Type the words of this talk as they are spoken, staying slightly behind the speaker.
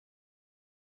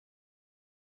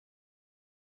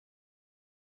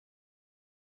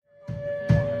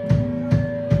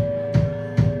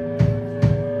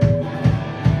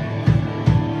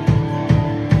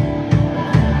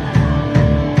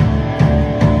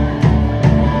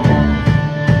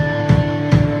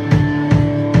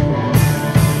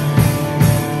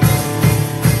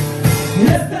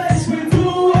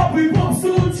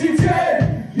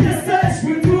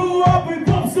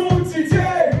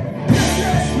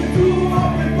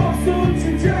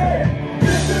popsuć cię.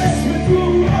 Jesteśmy tu,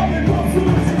 aby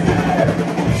popsuć cię.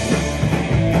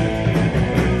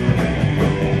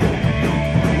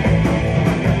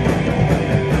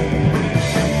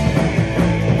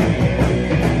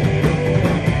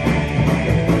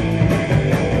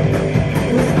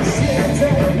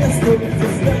 Całe miasto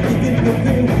zostanie tylko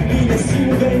pył. Ile sił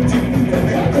będzie pójdę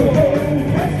na to.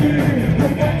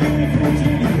 Chłopaki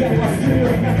wrócili,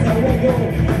 hałasują na całego.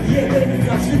 Jeden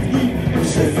za wszystkich,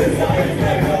 wszyscy za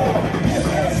jednego.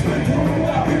 Jesteśmy tu,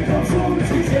 aby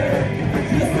porzucić cię.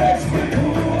 Jesteśmy tu,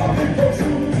 aby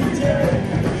porzucić cię.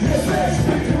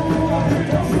 Jesteśmy tu, aby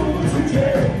porzucić cię.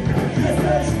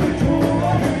 Jesteśmy tu,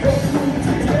 aby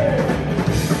porzucić cię.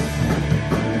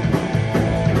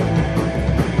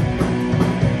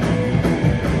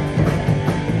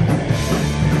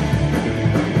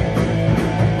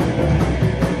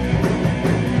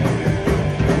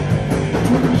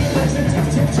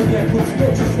 Jak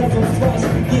odskoczysz na tą twarz,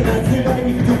 nie nazywaj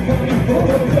ich dupami, bo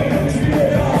robią cię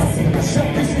raz.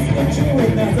 Żarty się skończyły,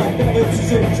 na zabawę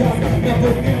przyszedł czas. Na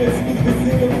podmianę znów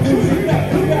wysyłą duży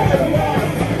naturalny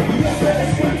las.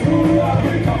 Jesteśmy tu,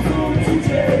 aby popsuć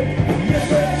cię.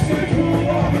 Jesteśmy tu,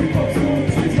 aby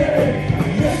popsuć cię.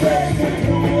 Jesteśmy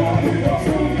tu, aby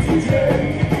popsuć cię.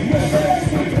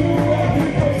 Jesteśmy tu, aby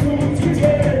popsuć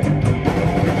cię.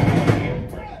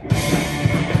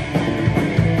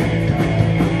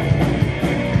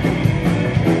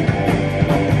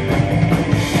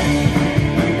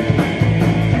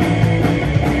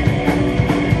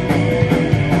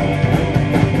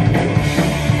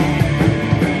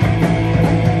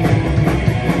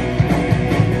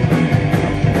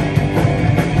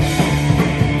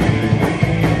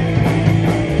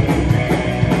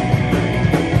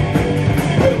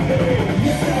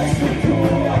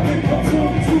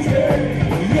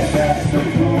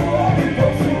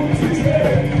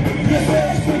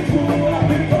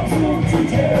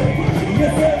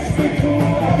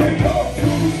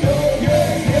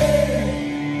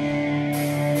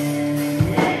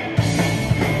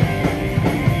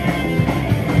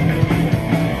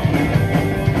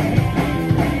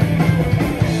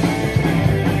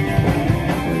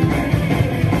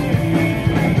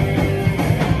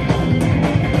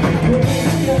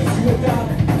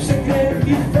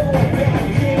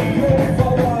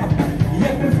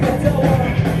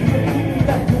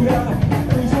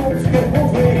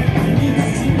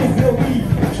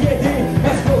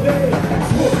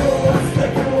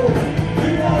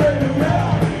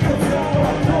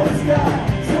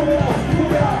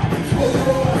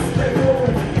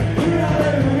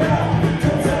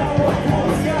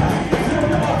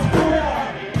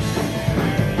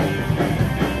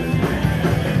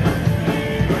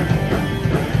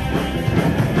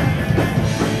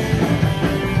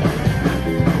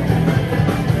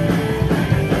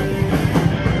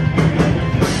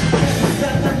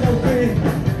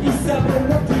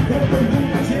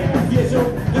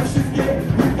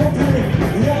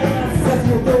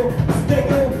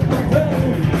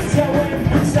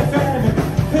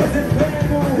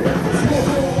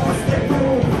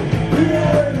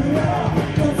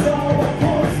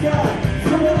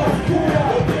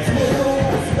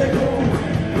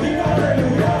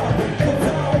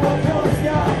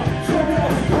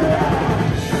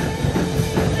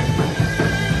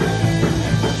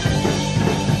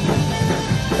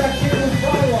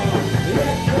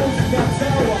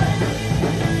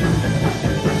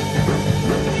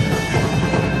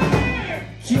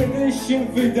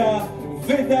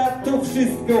 Wyda to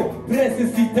wszystko,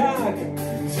 prezes i tak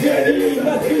zmieni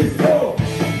nazwisko.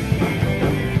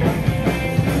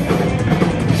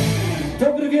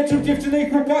 Dobry wieczór dziewczyny i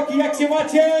chłopaki, jak się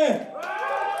macie?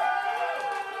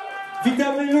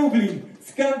 Witamy Lublin,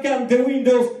 Skankan The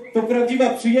Windows, to prawdziwa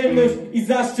przyjemność i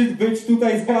zaszczyt być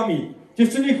tutaj z wami.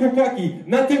 Dziewczyny i chłopaki,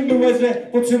 na tym numerze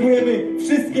potrzebujemy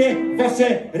wszystkie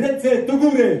wasze ręce do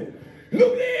góry.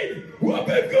 Lublin,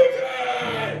 łapę w górę!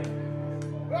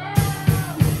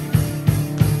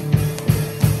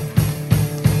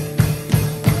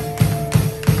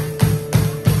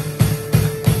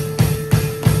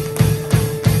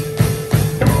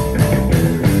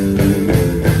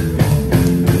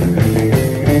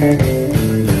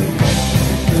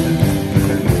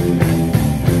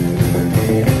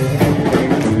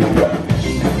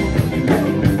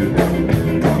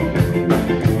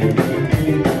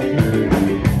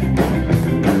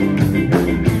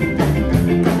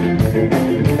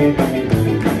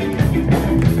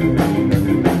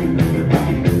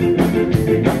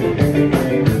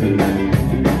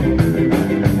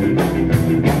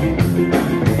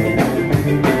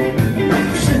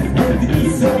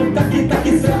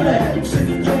 Takie same,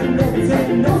 wszystkie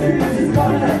noce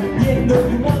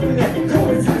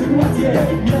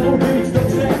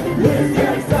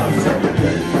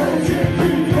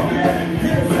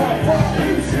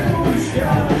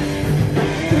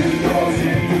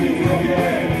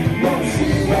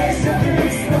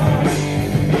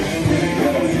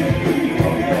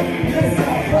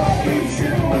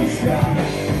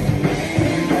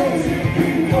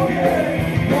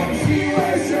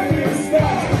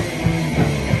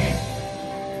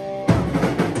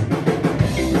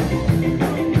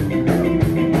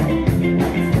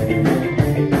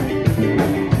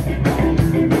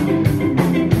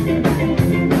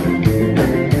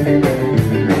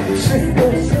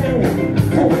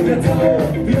zgadzało,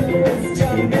 biało z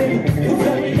czarnym, to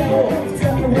zamieniało w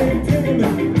cały tym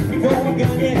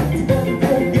bałaganie,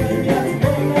 dzwonogania,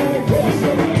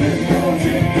 dzwonowością. Tylko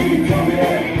dzięki tobie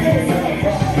nie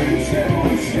zawalił się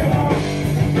mój świat.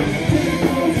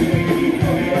 Tylko dzięki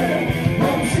tobie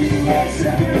mam siłę,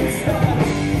 żeby wstać.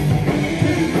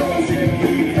 Tylko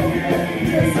dzięki tobie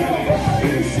nie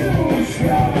zawalił się mój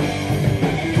świat.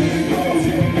 Tylko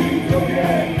dzięki tobie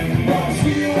mam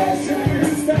siłę, żeby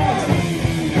wstać.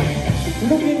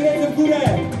 Lubię ręce w górę.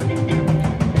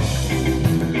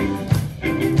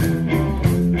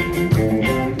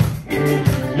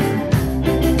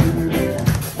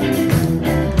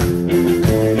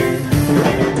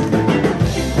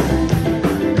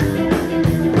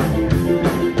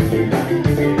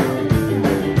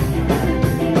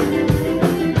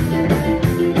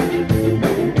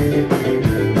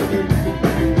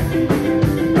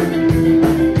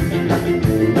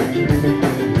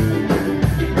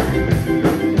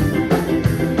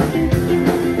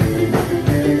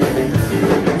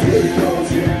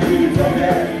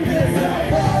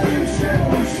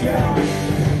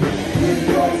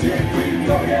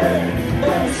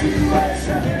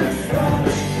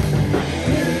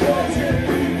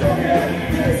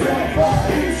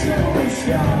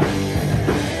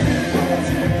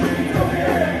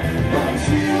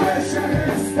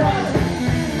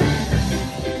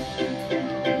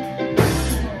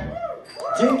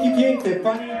 Dzięki piękne,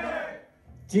 pani.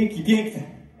 Dzięki piękne.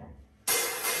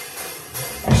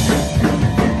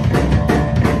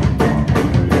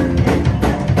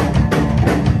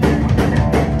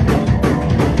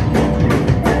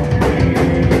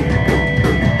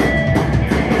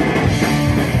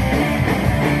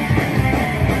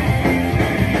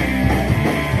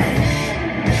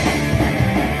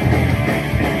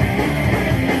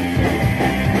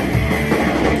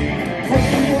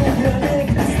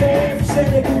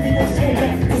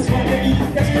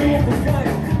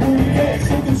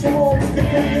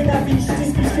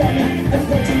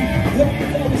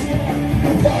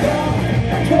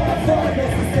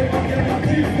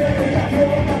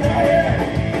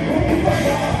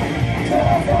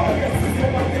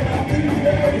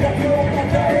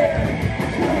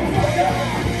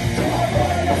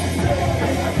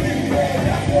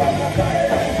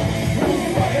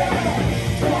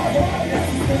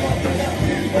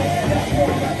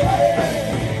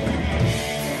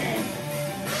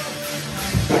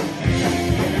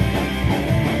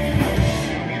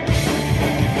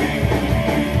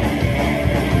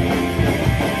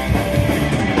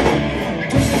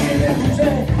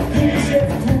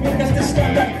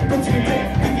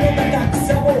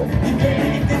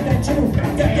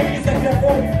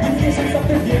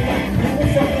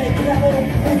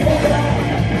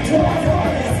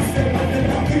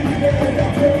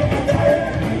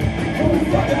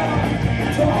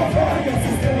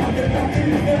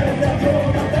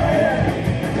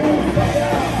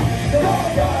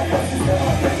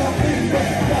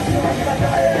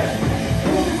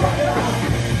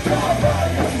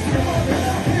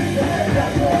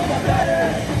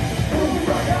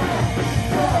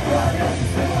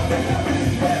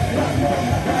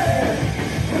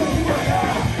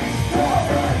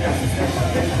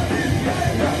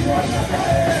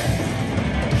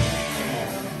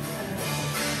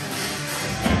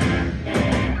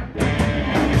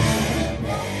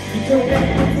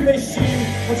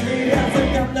 Choćby razem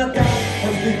tam na dach,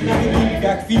 choćby na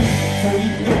kilka chwil, co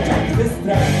ich oczach bez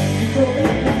strach. Tylko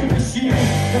my sił,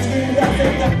 choćby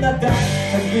razem tam na dach,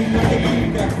 choćby na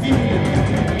kilka chwil.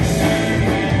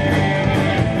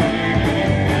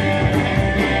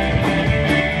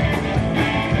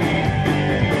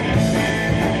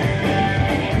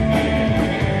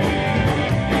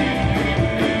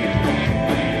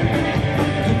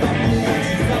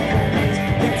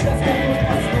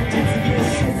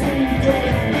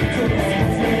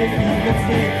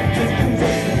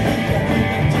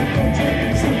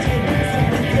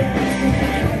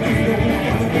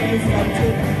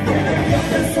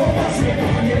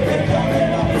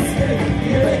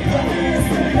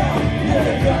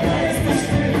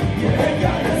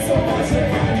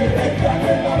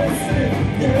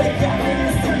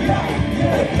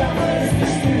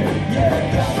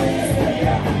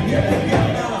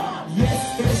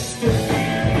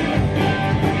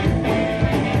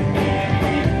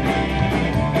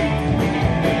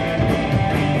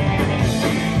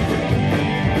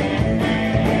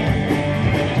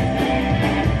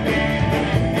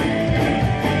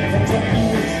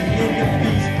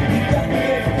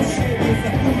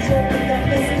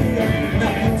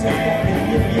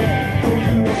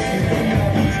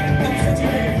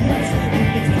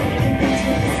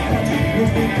 We'll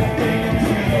be right back.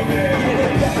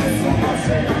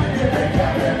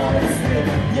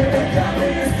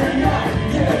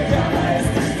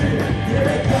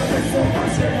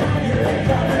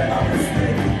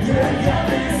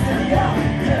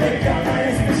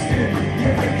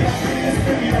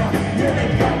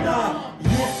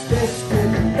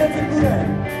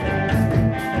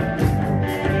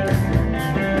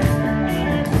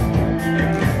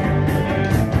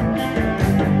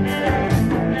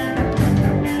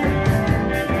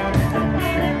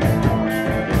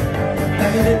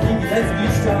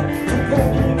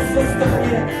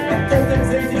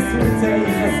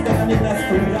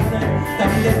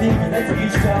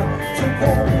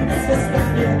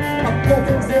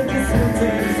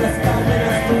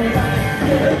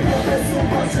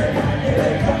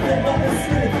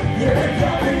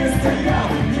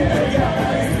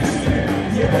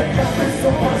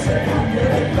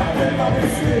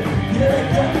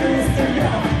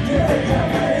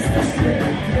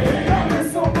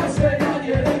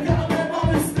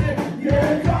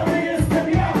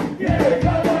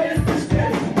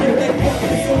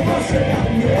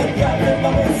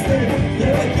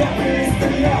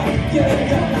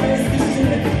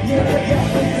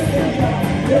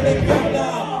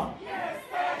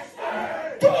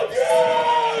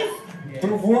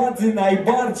 władzy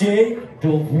najbardziej, do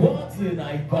władzy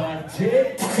najbardziej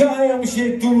pchają się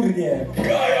durnie.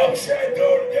 pchają się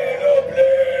durnie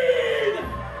Lublin!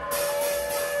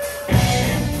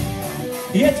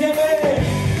 Jedziemy!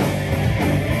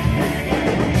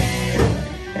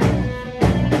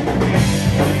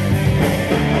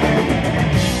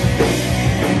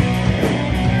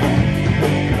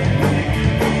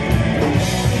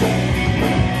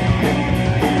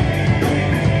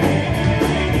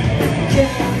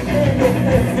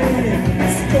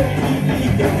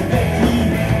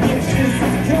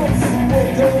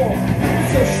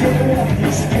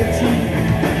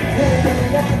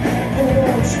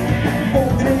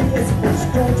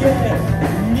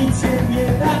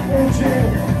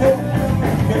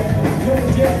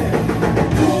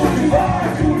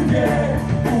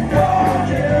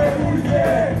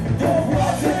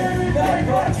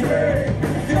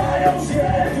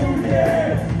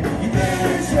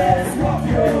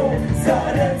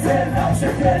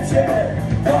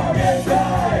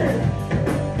 Pamiętaj,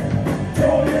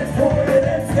 to nie twoje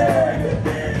ręce.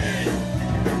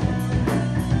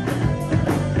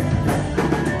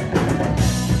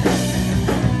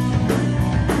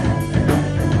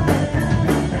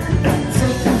 Co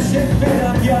tu się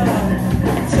wyrabia,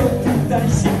 co tutaj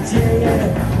się dzieje?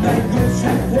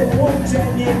 Najgorsze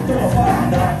połączenie to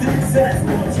fanatyk ze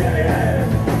złodziejem.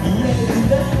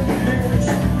 Jedna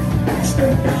myśl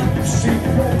sztuka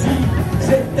przychodzi,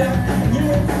 że tak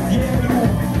niewielu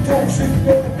to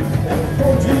wszystko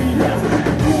obchodzi.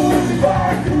 Kurwa,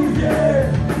 kurwie,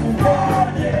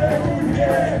 panie,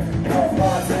 urwie, do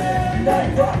władzy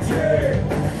najbardziej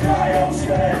pchają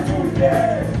się durnie.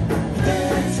 Gdy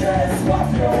cię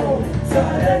złapią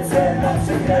za ręce na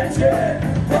przekręcie,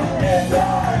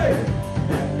 pamiętaj,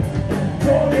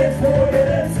 to nie twoje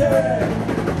ręce.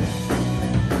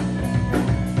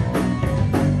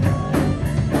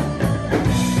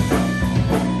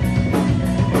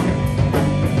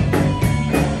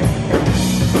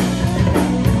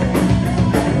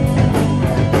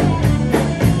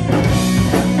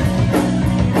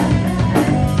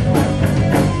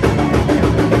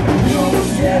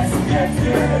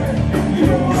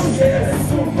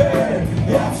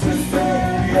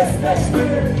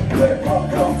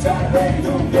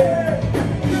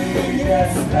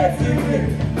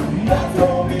 Na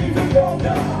to mi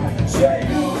wygląda, że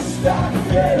już tak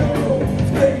wielu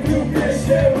w tej dupie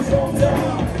się urządza.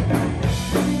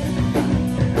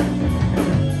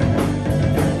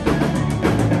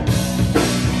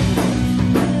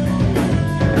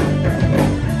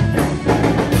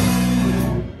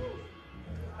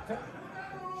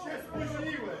 Się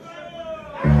spóźniłeś!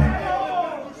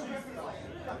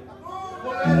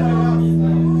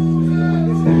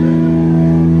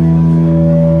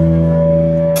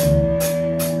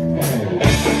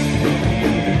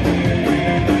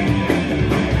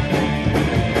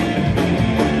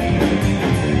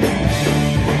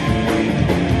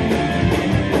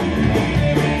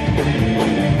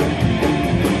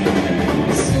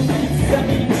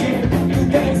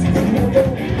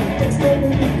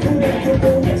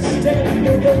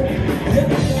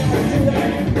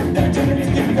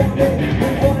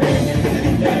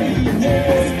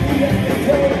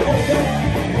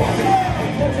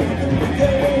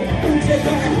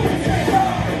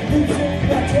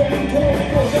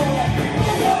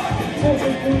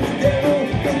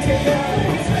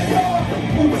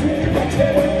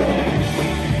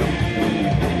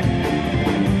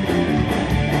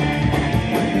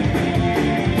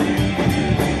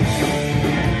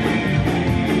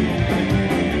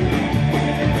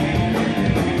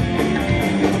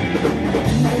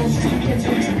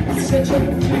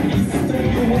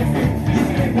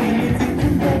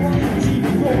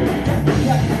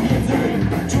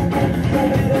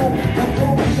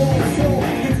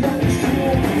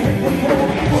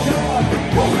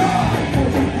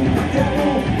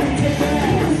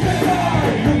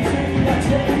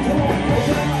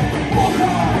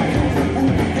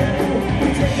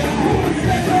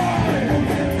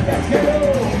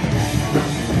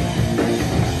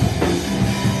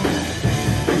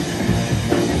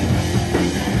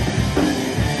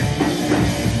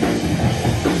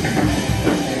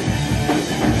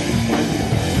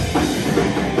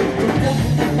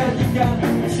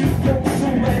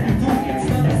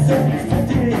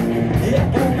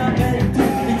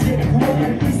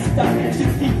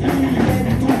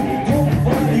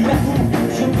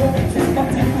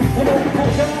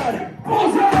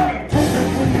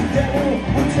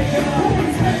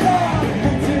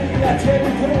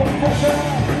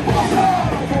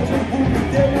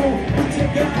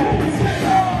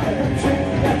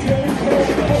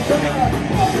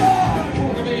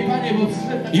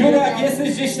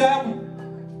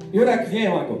 Jurek, nie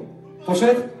ma go.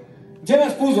 Poszedł? Gdzie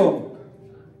masz puzon?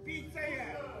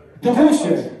 To wóź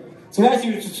się. Słuchajcie,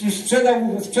 już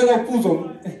sprzedał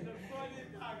puzon.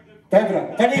 Dobra,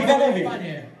 panie i panowie.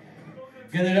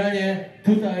 Generalnie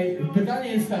tutaj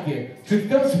pytanie jest takie, czy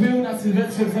ktoś był na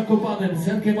Sylwestrze w Zakopanem z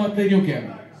Zenkiem Martyniukiem?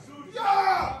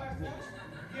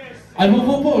 Albo w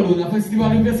Opolu na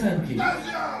festiwalu piosenki?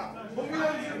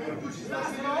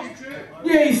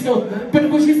 Nieistotne,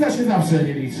 perkusista się zawsze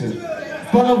nie liczy.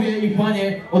 Panowie i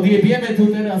panie, odjebiemy tu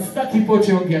teraz taki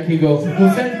pociąg, jakiego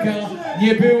u Zenka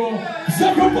nie było w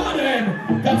Zakopanem!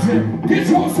 Także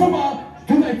pierwsza osoba,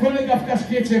 tutaj kolega w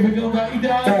kaszkiecie wygląda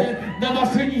idealnie na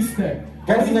maszynistę.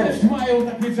 Oni też mają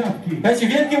takie czapki. Będzie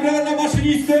wielkie brawa na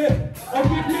maszynistę.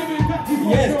 Odjebiemy taki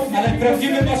pociąg. Jest, ale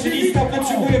prawdziwy maszynista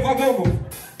potrzebuje wagonów.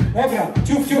 Dobra,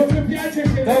 ciup, ciup.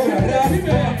 Dobra, raz,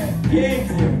 dwa,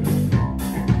 pięknie.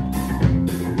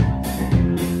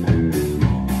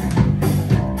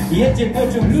 Jedzie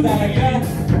pociąg z daleka.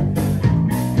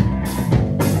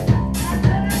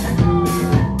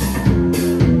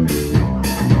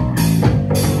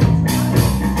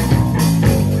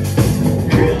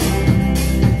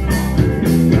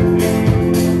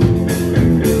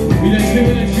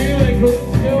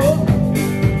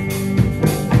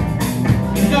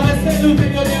 Na weselu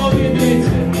tego nie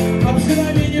odjebiecie, a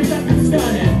przynajmniej nie w takim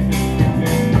stanie.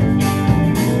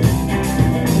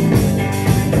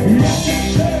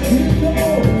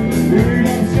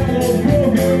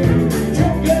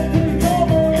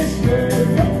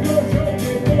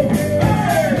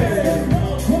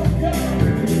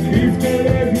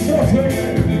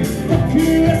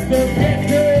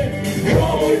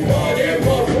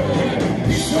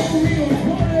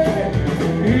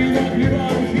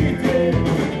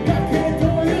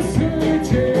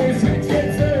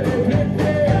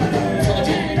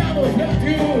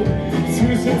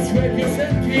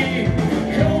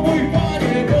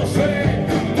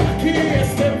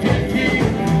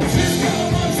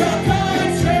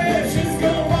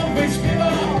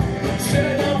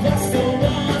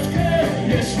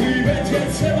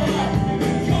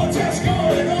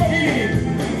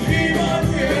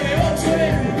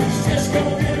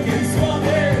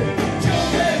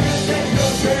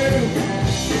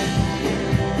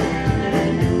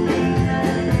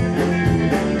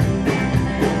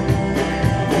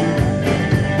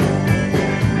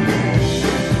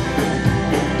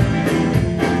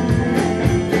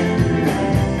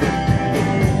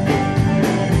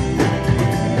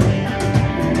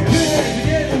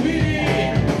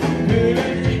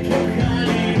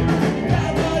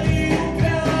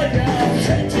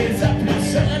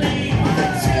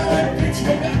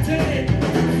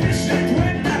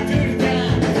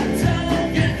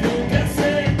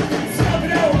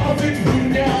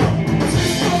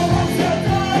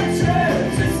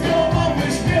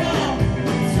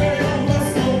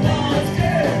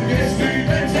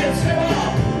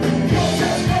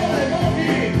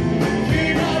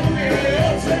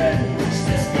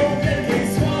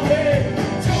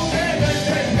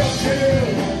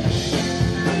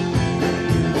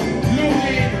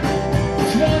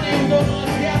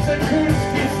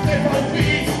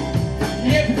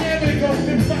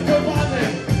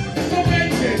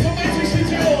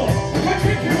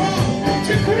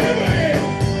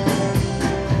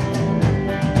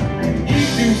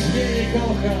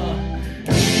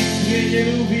 Nie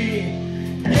lubi,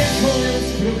 nie dzwonią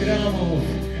z programów,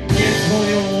 nie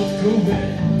dzwonią od kluby.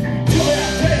 Co ja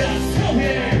teraz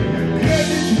zrobię?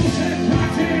 Kredyt muszę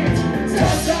płacić,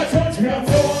 zacząć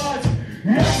pracować,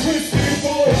 na wszyscy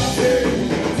Polacy.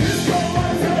 Wszystko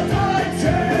mam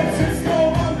zatańczę, wszystko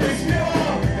mam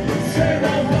wyśpiewam,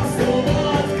 sprzedam własną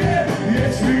matkę,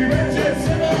 jeśli będzie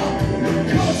trzeba.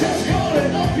 Chociaż gole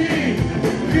nogi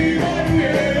i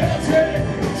maluję oczy,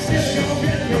 ścieżką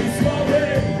wielkiej sławy.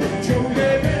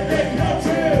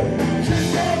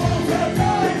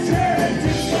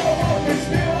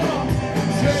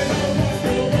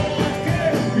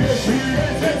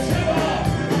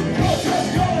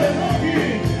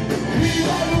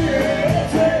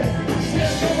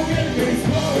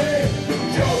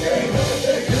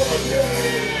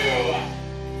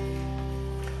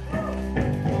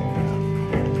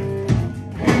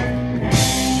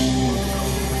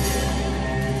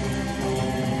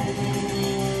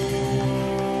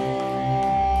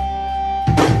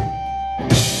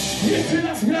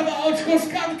 Dziewczyna sprawa oczko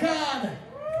z kankan!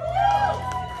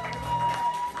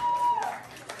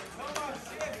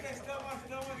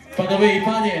 Panowie i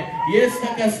panie, jest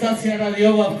taka stacja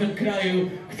radiowa w tym kraju,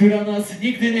 która nas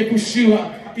nigdy nie puściła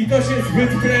i to się zbyt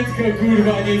prędko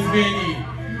kurwa nie zmieni.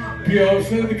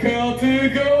 Piosenka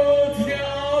tygodnia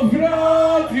w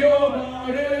Radio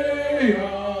Mary.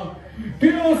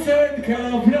 piosenka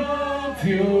w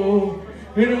radiu,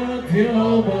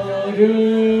 radio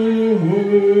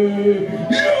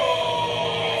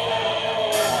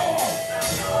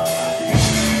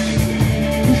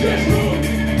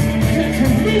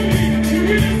Lublin, czy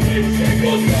wy jesteście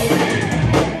gotowi?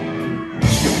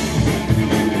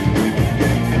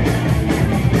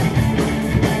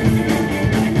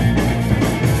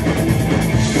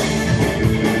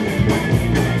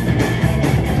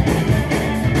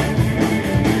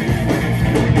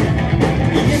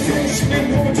 Jesteśmy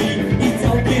młodzi i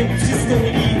całkiem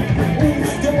przystojni,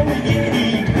 uzdolnieni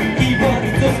i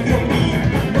bardzo skromni.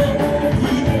 Mało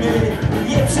pijemy,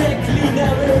 nie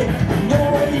przeklinamy, no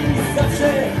i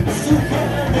zawsze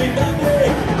słuchamy mamy.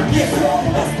 Nie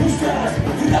chcą nas puszczać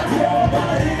w Radio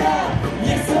Maryja,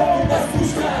 nie chcą nas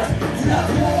puszczać w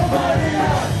Radio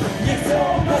Maryja, nie chcą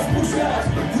nas puszczać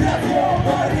w Radio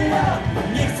Maryja,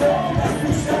 nie chcą nas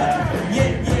puszczać, nie,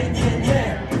 nie, nie, nie.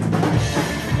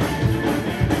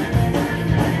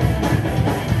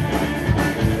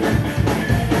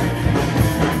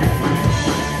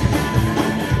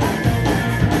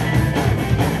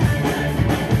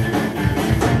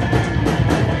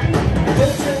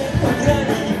 Dobrze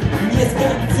ubrani,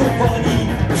 niezgancowani,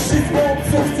 wszystko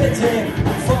co chcecie,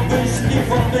 wamy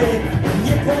śpiewamy.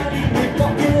 Nie palimy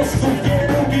papierosów, nie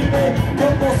lubimy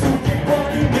kokosów, nie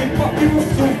palimy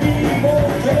papierosów mimo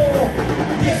to.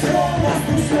 Nie chcą nas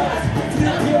puszczać w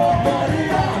Radio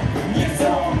Maryja, nie chcą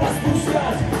nas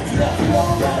puszczać w Radio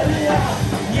Maryja,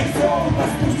 nie chcą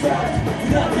nas puszczać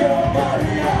w Radio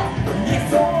Maryja, nie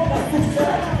chcą nas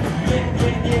puszczać, nie,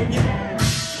 nie, nie, nie.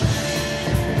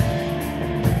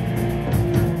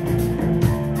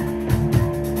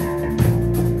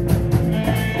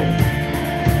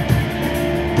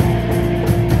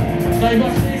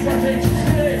 Najważniejsza część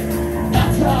gry,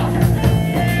 taca!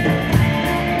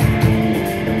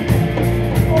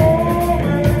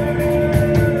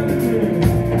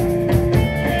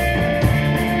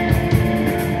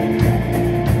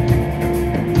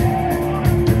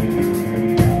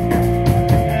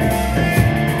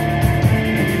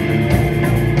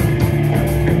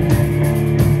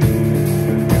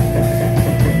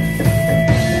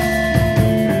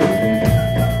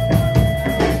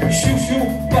 Siusiu,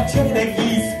 pacionek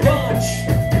i spać.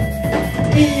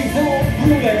 I w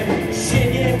ogóle się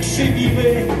nie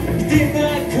krzywimy, gdy na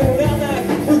kolanach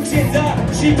u księdza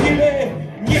siedzimy.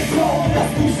 Nie chcą nas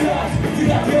puszczać w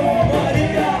Radio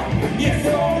Maryja, nie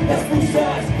chcą nas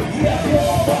puszczać w Radio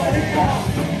Maryja,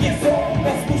 nie chcą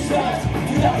nas puszczać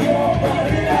w Radio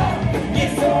Maryja, nie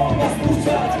chcą nas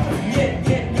puszczać, nie,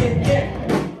 nie, nie, nie.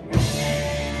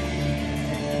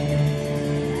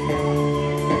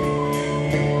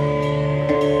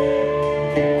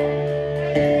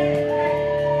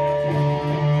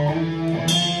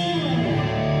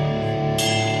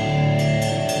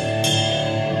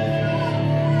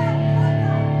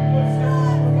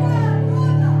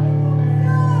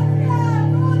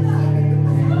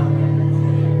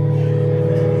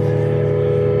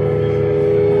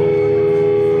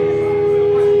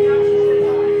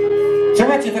 Co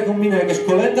macie taką minę? Jakaś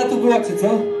kolenda tu była, czy co?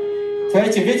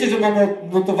 Słuchajcie, wiecie, że mamy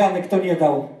odnotowane, kto nie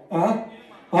dał, a?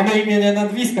 Mamy imienia,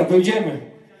 nazwiska, dojdziemy.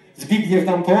 Zbigniew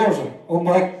nam położy. On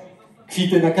ma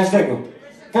kwity na każdego.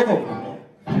 Podobno.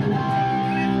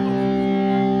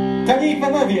 Panie i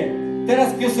panowie,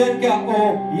 teraz piosenka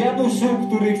o Januszu,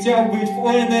 który chciał być w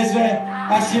ONR-ze,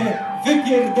 a się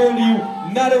wypierdolił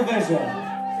na rowerze.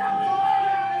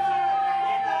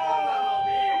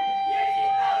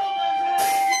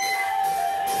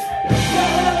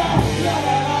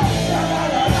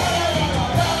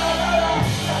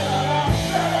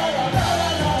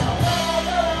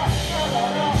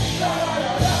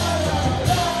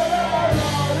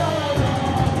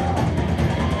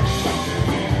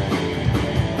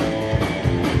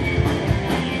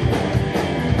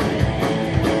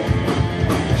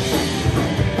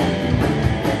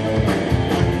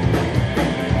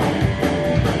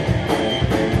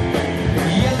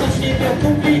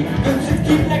 Kupi, był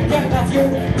brzydkim nakarnacją.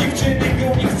 Dziewczyny go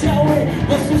nie chciały,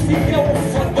 bo susy miał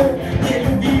farbą. Nie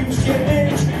lubił się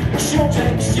myć,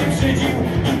 książek się brzydził.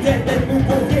 Internet mu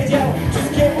powiedział,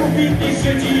 wszystkiemu winni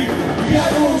Żydzi.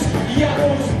 Janusz,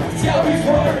 Janusz, chciał być w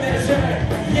ONR-ze,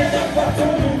 jednak bardzo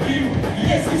lubił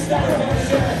jeździć na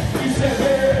rowerze. I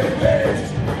żeby być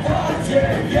bardziej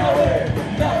biały,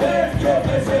 nawet w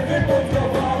rowerze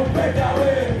wymontował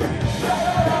pedały.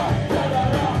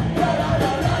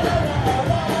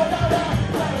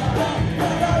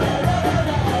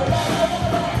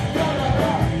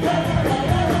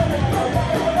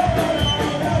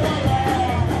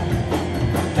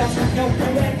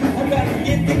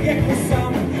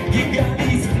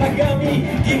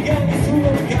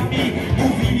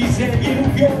 mówili, że nie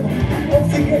lubią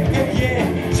obcych jak je,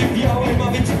 że białe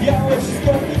ma być białe,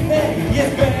 wszystko inne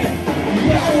jest B.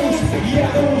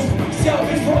 Janusz,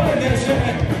 chciałby w Warnerze,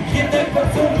 jednak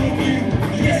bardzo lubił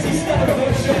jeździć na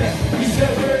rowerze i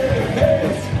żeby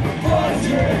być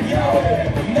bardziej biały,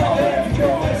 nawet w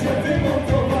rowerze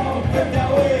wymontował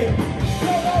pedały.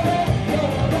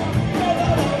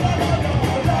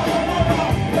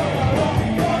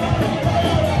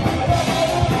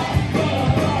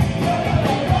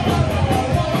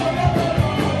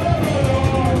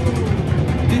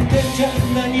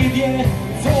 Na niebie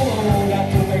wołał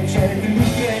ratunek, przed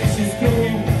lustrem się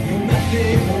skroił brunatny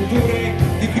mundurek,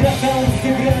 gdy gratał z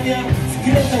nagrania,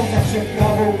 skręcał zawsze w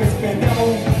prawo, bez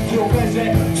pedałów w rowerze,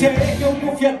 przerekał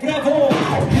mu Fiat Prawo.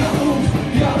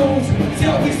 Janusz,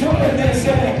 chciał być w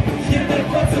Warnerze, jednak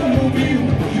bardzo lubił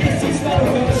jeździć na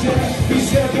rowerze i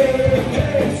żeby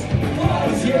być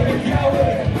bardziej biały,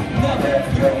 nawet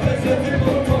w rowerze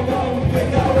wymontował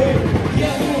pedały.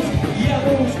 Janusz,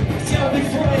 chciał być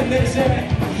w Warnerze,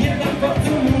 jednak bardzo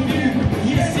lubił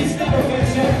jeździć na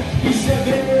rowerze i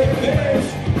żeby być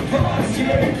bardziej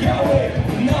biały,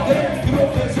 nawet w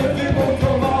rowerze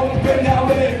wymontował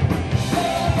pedały.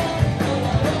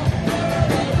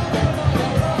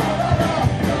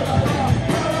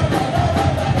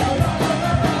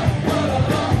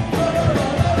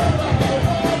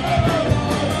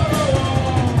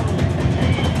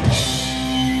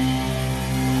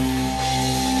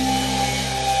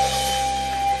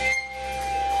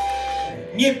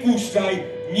 Nie puszczaj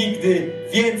nigdy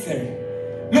więcej.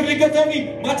 Lublin gotowi?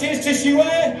 Macie jeszcze siłę?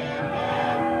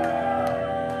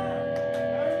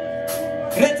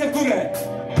 Ręce w górę.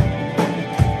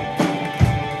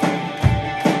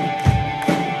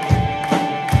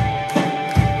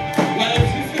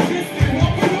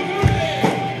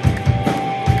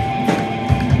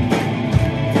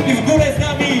 I w górę z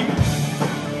nami.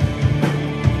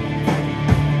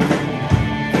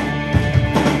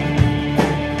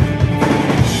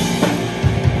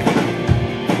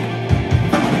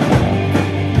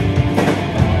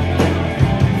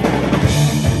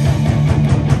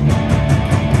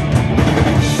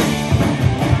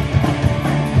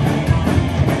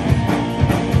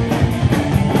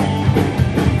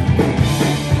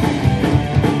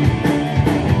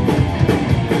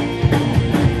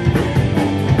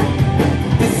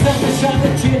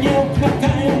 Cienie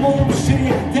oplatają moją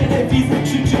szyję, telewizor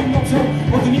krzyczy nocą,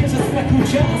 odmierza strachu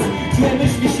czas. Złe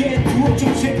myśli się tłoczą,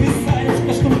 przegryzając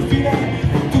każdą chwilę,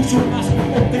 tuszą nasz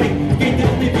oddech,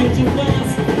 gajdany wiążą nas.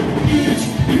 Idź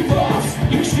i patrz,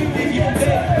 i krzywy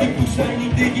więcej, nie puszczaj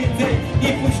nigdy więcej, nie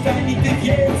puszczaj nigdy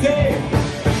więcej.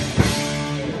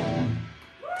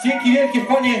 Dzięki wielkie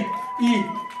panie i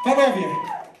panowie.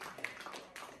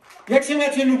 Jak się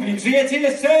macie, Lublin? Żyjecie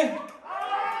jeszcze?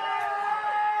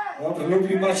 Dobrze,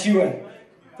 Lublin ma siłę,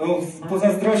 to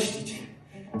pozazdrościć.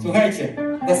 Słuchajcie,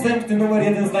 następny numer,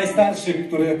 jeden z najstarszych,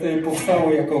 które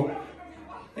powstało jako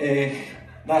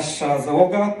nasza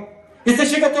załoga.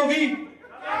 Jesteście gotowi?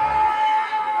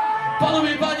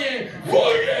 Panowie, panie,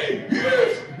 wojny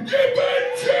już nie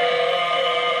będzie!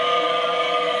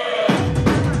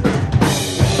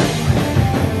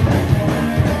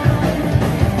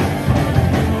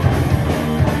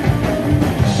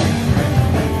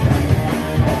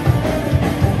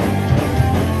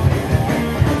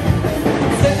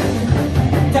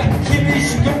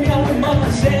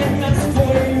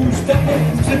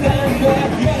 Sprzedałem go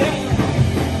jak jaja,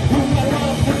 umarła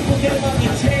pod spodem, mam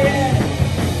nadzieję.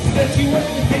 Straciłem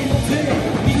tej nocy,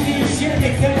 nic mi się nie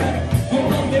chce, bo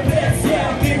mam depresję,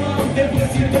 a ty mam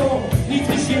depresję, to nic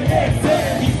mi się nie chce,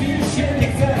 nic mi się nie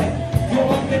chce,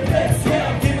 bo mam depresję,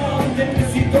 a ty mam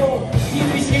depresję, to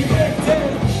nic mi się nie chce.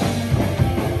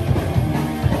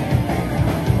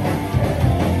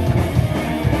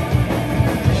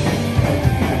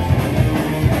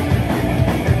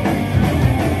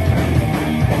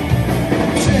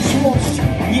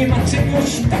 Nie ma czegoś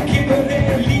takiego,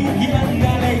 religia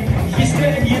dalej, jeszcze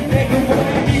jednego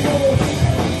moja miłość.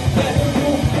 Według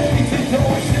ulicy to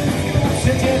wszystko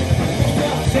przecież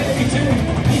można przeliczyć,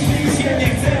 nic mi się nie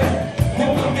chce, bo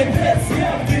mam depresję,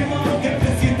 a ty mam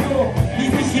depresję, to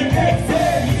nic mi się nie chce,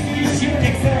 nic mi się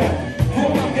nie chce, bo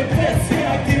mam depresję,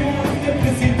 a ty mam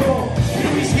depresję, to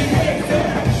nic mi się nie chce.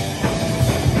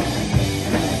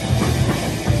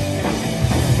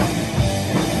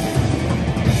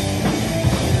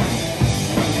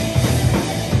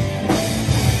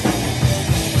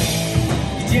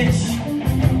 Gdzieś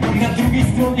na drugiej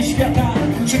stronie świata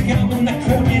czekamy na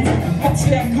koniec.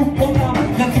 Patrzę jak upona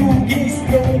na drugiej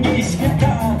stronie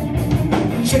świata.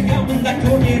 Czekamy na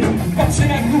koniec, patrzę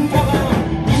jak upona.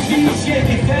 Nic mi się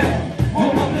nie chce, bo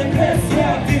mam depresję,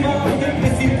 a ty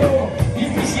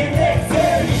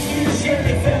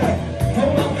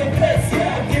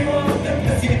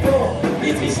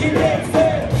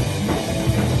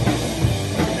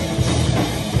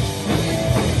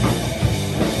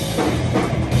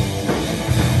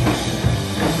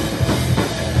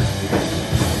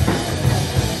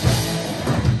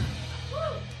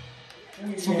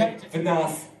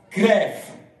nas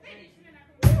krew.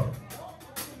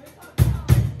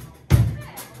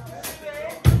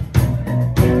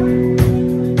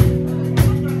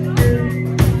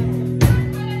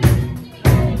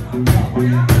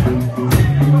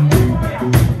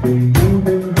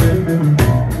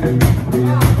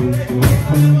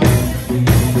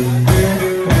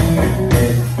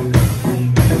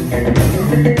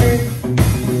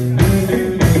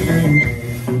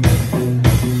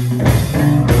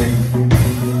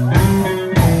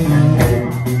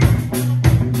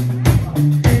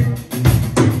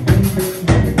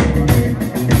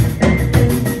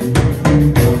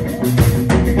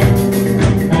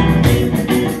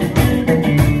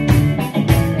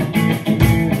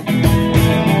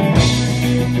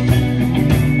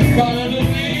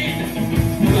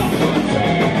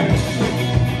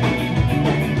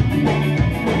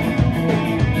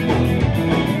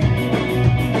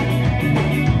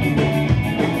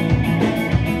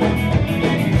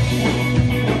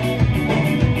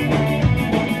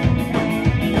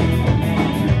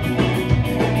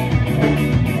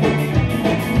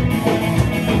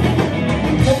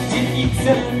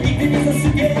 Nigdy nie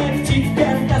zasypia jak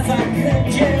dziwka na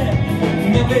zakręcie.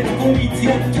 Nawet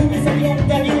policja, który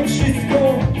zagląda, nie wszystko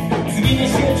zmienia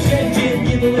się wszędzie.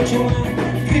 Niedoleciała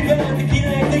krywanki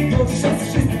najgorsza z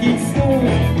wszystkich snów.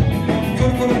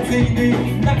 Korporacyjny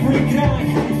nagły krach,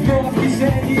 no a w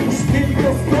kieszeni już tylko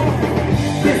strach.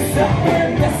 Te same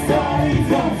miasta i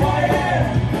tramwaje,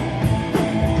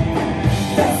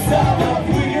 ta sama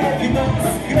płynie w nas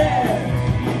krew.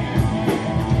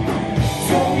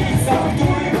 Są miejsca, w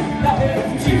których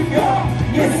nawet dziwka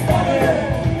nie stanie.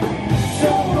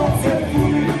 Są noce, w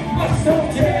których masz to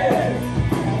gdzieś.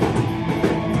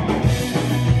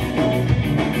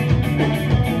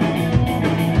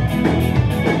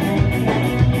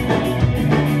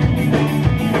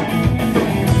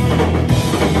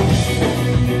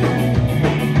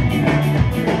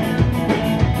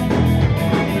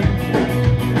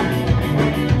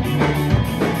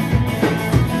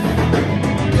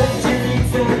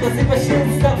 Nazywa się,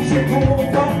 staw się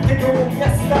połowa tego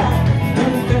miasta. Tu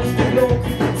każdy blok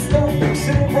stoi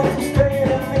krzywo,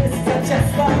 puszczera jest za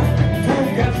ciasta. Tu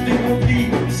każdy modli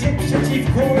się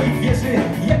przeciwko i wierzy,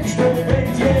 jak już to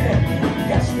będzie.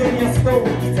 Każde miasto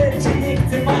chce czy nie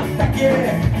chce, ma takie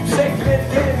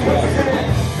przeklęte miejsce.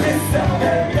 Te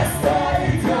same miasta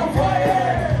i tramwaje,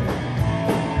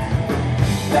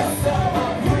 ta sama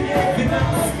płynie w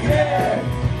nas krew.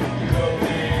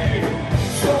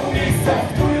 Są miejsca,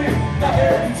 w których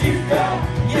nawet dziwka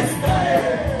nie staje.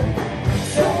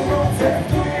 Są noce, w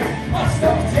których masz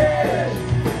to gdzieś.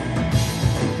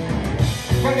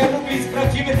 Uwaga, Lublin,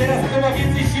 sprawdzimy teraz, kto ma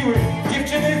więcej siły.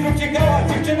 Dziewczyny, zróbcie gała,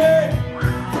 dziewczyny!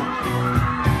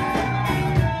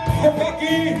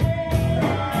 Chłopaki!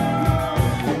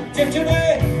 Dziewczyny!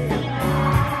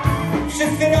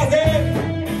 Wszyscy razem!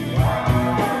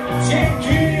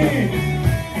 Dzięki!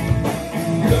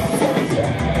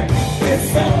 Te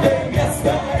same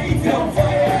miasta i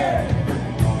tramwaje,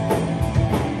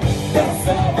 ta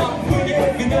sama płynie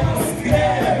w nas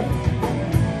krew.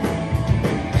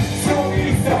 Są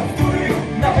miejsca, w których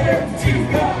nawet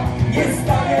dziwka nie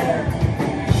stanie.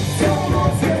 Są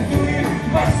noce, w których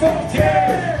masz to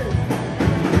gdzieś.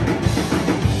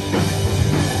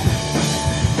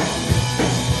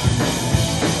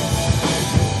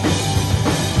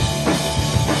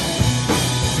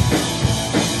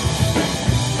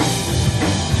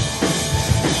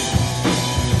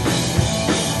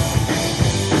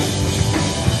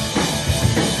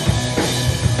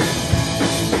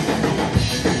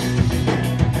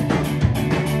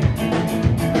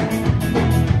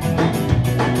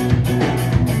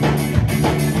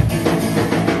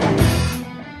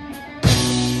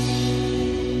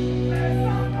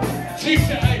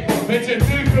 Dzisiaj będzie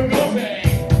tylko gorzej.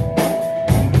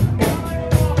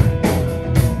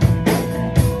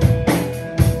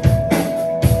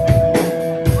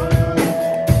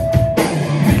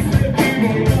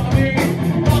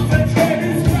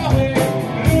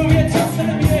 Lubię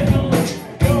czasem jechać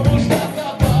komuś na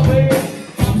zabawy.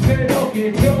 Mam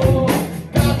szerokie czoło,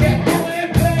 tak jak moje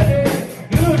plery.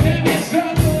 Ludzie mnie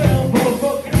szanują, bo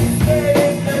pokrysty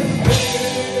jestem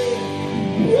szczery.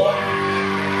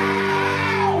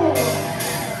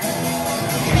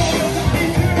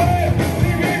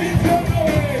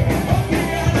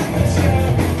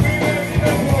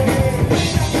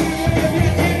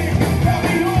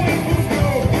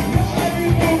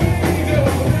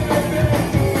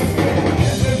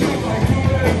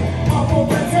 A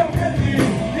potem zamknęli,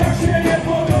 jak się nie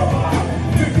podoba.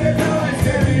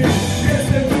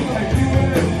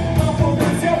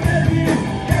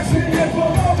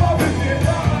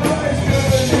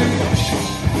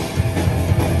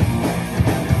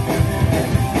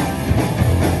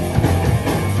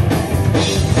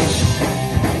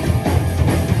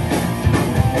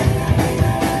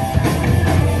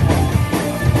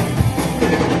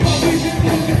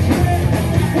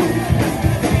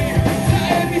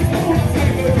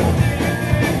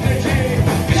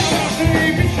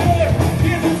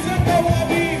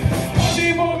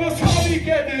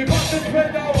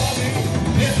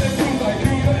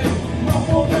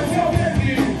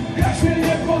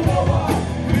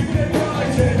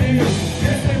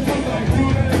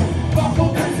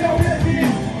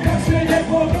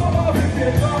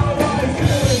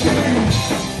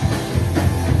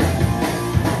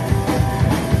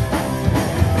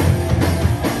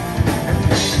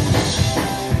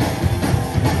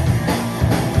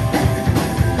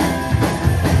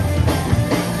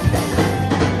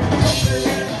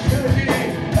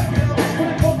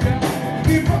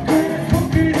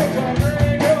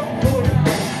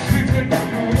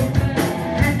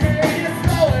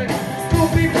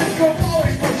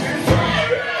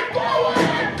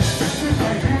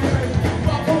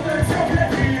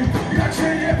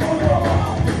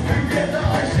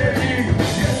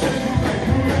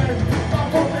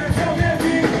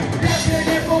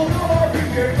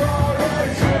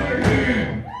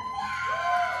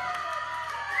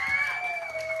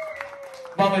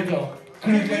 mamy to.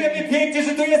 Dziękujemy pięknie,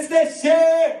 że tu jesteście!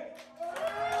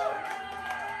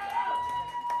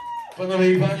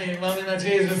 Panowie i panie, mamy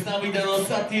nadzieję, że z nami ten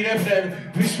ostatni refren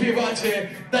wyśpiewacie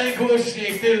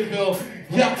najgłośniej tylko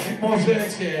jak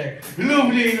możecie.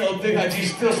 Lublin oddycha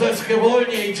dziś troszeczkę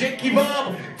wolniej. Dzięki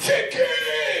wam! Dzięki!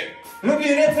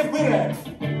 Lublin, ręce w górę!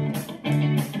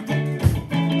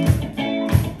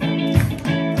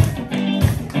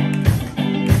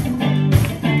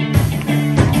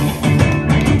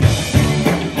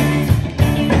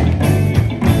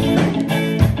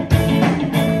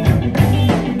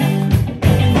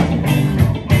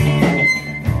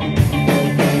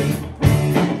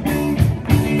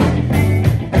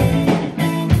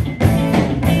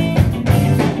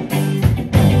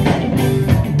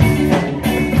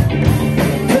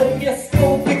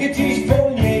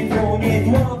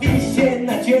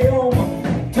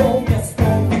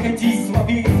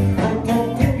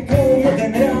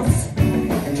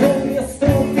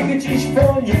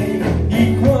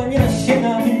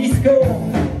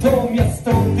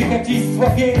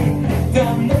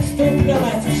 Tam noc to dla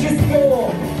nas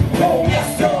wszystko. To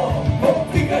miasto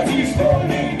oddycha dziś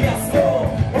wolniej, miasto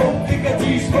oddycha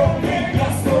dziś wolniej,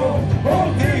 miasto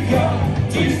oddycha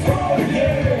dziś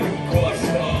wolniej.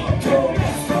 Głośno! To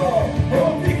miasto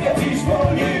oddycha dziś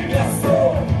wolniej,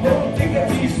 miasto oddycha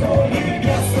dziś wolniej,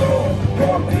 miasto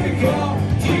oddycha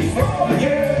dziś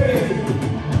wolniej.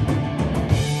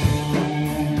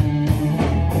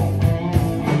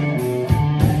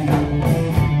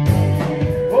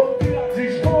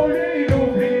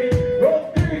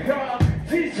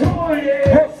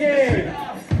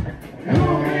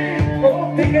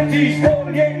 Oddycha dziś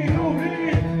wolniej,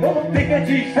 Lublin, oddycha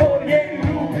dziś wolniej,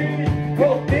 Lublin,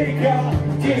 oddycha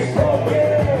dziś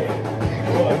wolniej.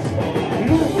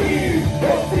 Lublin,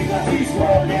 oddycha dziś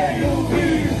wolniej,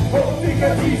 Lublin, oddycha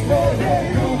dziś wolniej,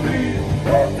 Lublin,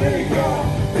 oddycha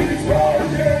dziś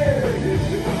wolniej.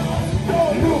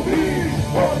 Lublin,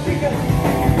 oddycha.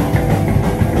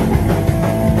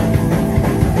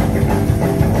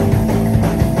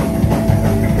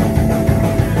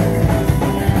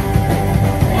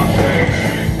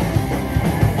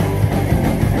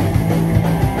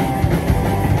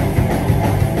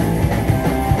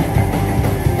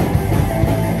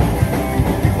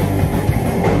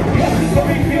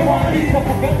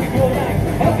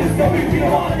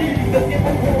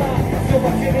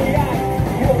 Zobaczymy jak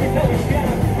głowy cały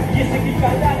świat. Jeszcze kilka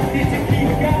lat, jeszcze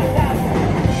kilka lat.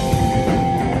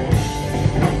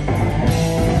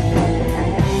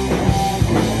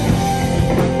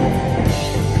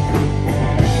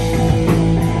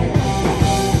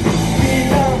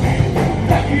 Chwila,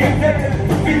 taki jak ten,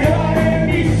 wydaje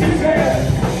mi się, że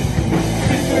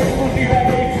wszystko jest możliwe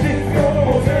i wszystko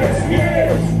możesz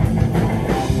mieć.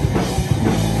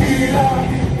 Chwila,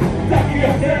 taki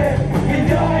jak ten,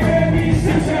 wydaje mi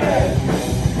się, że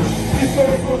wszystko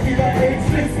jest możliwe i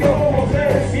wszystko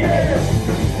możesz mieć.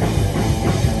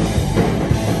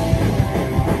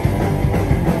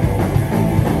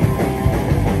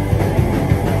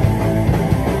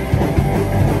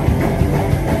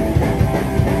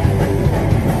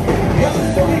 Ja ze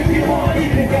swoich filmami,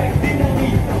 jak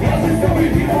dynamit, ja ze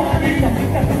swoich filmami, na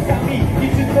wszystkami i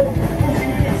wszystko musi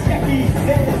mieć jakiś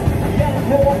sens. Ja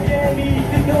to wiem i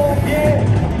ty to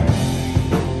wiesz.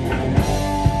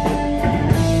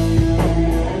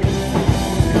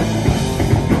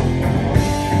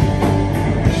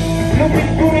 Lubię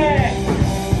w górę!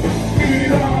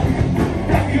 Chwila,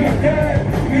 taki jak ten,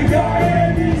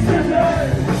 wydaje mi się, że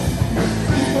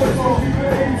wszystko jest możliwe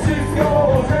i wszystko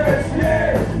możesz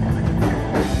mieć.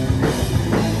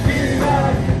 Chwila,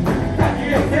 taki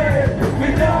jak ten,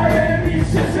 wydaje mi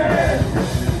się, że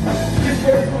wszystko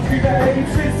jest możliwe i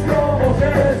wszystko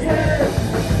możesz mieć.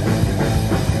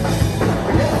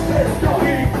 Ja bez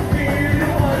nogi,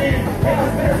 milionami, ja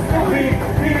bez nogi,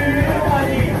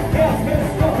 milionami, ja bez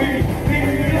nogi,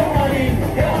 milionami.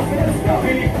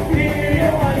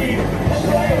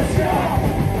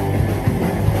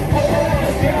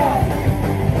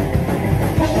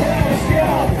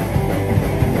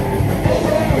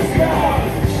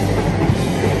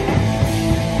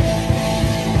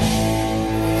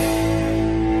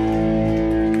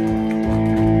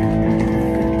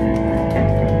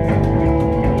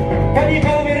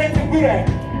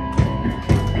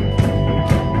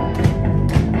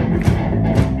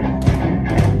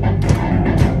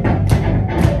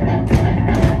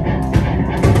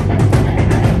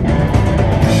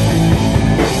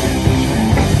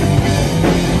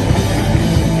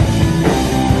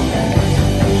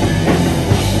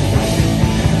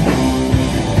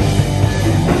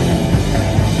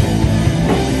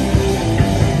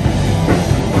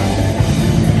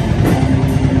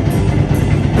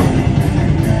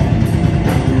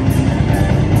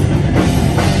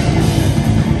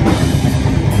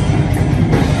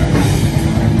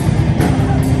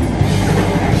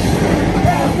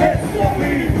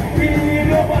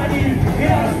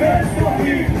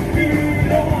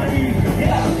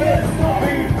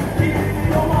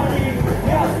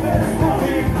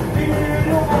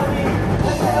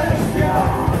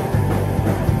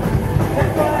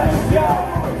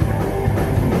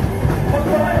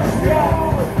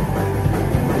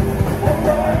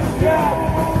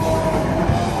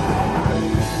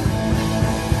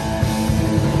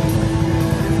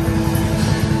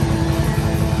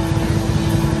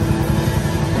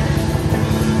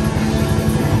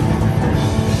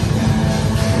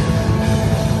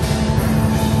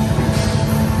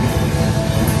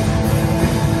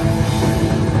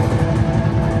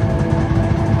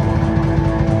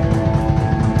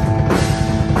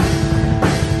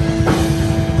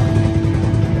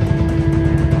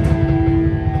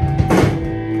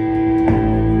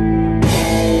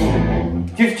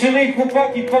 Dziewczyny i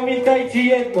chłopaki, pamiętajcie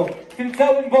jedno. W tym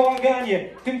całym bałaganie,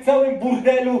 w tym całym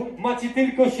burdelu macie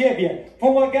tylko siebie.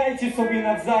 Pomagajcie sobie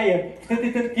nawzajem.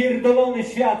 Wtedy ten pierdolony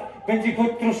świat będzie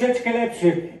choć troszeczkę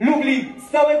lepszy. Lublin,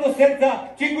 z całego serca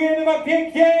dziękujemy wam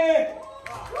pięknie!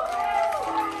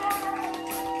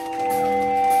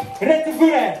 Ręce w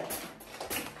górę!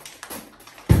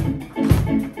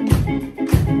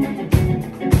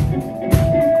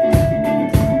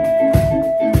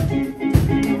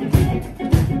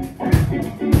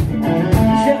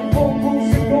 Świat wokół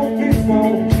szybko prysnął,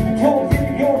 to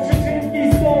tylko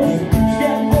rzeczywistość.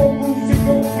 Świat wokół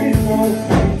szybko prysnął,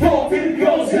 to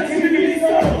tylko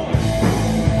rzeczywistość.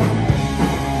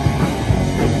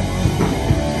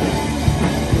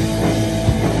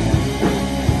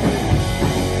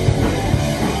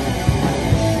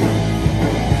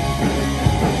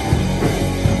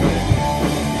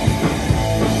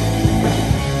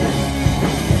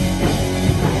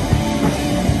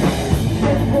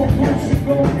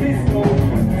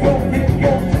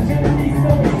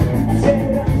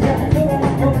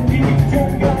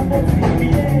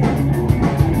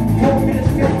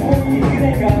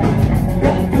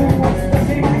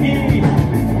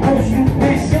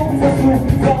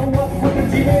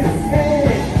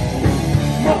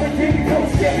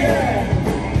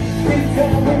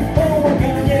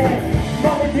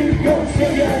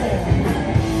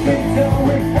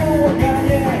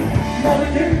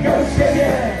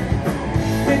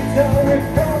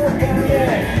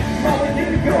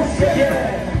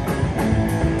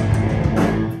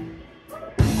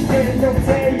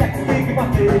 Jak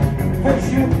stygmaty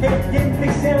pośród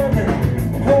pękniętych ścian,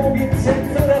 powietrze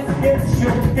coraz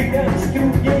większą, wdychać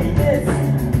trudniej jest.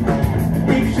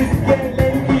 I wszystkie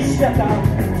lęki świata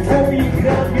w twoich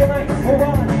ramionach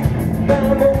schować. Na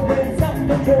moment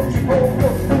zamknąć po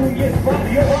prostu nie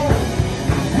zwariować.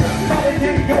 Mamy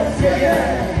tylko siebie,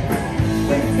 w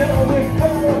tym całym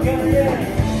bałaganie.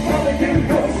 Mamy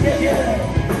tylko siebie,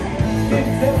 w tym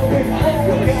całym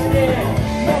bałaganie.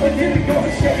 Mamy tylko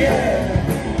siebie,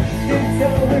 w tym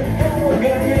całym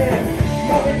bałaganie.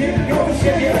 Mamy tylko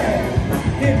siebie,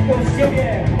 tylko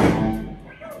siebie.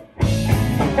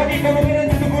 Panie i panowie,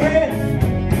 ręce do góry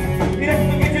i ręce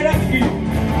do wycieraczki.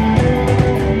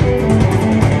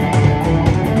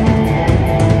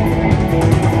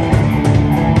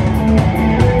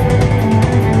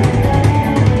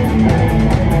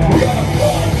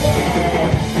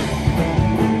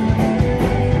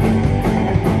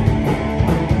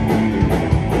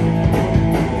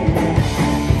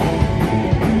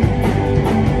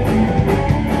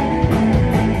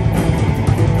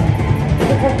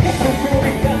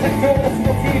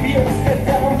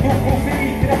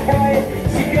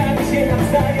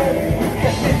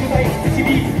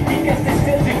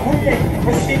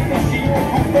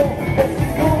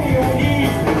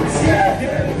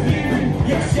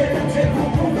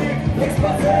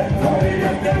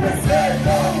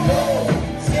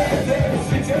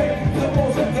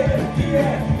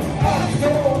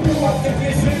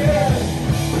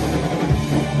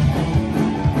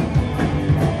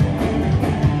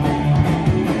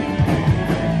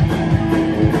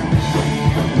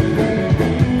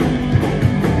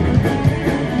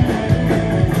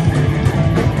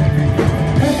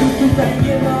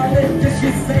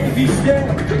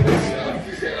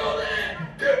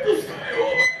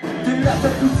 Ty lata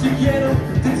kucykierą,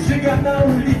 ty żyga na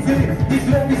ulicy. Nie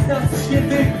zrobi z nas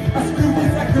świętych, a skróty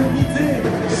zakonnicy.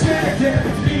 7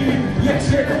 dni, jak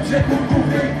 7 rzeków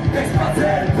głównych, jak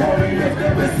spacer, kolejny w tę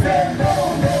bezsenną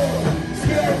noc.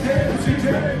 7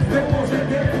 życie, to może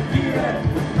ten pije,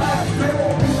 a kto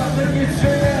ma ten nie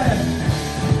żyje.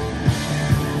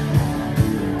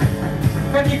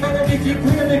 Panie i panowie,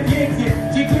 dziękujemy pięknie,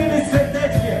 dziękujemy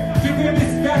serdecznie, dziękujemy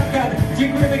Skarkar,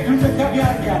 dziękujemy Klubu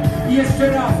Kawiarnia i jeszcze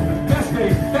raz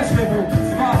każdemu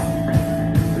z was.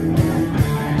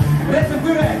 Ręce w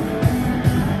górę!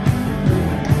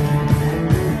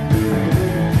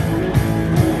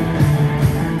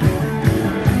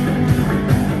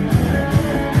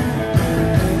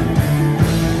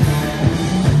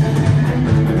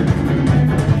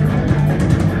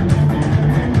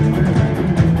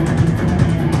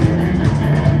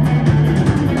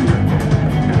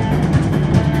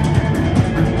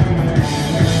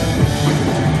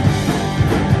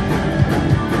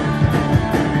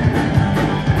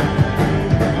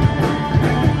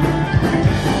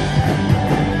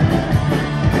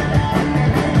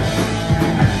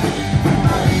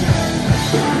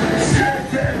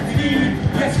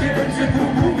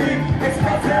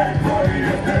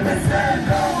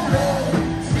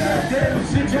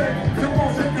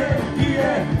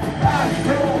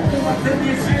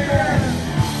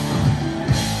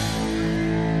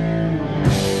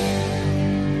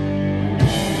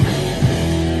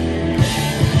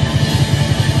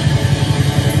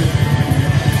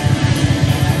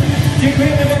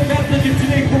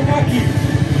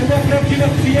 była prawdziwa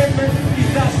przyjemność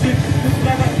i zaszczyt móc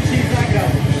dla was dzisiaj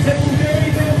zagrać. Że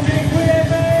uwielbiam,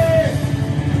 dziękujemy!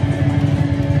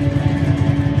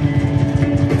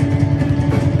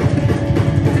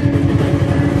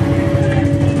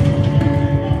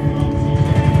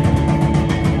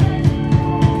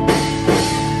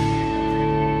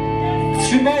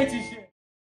 Trzymajcie się!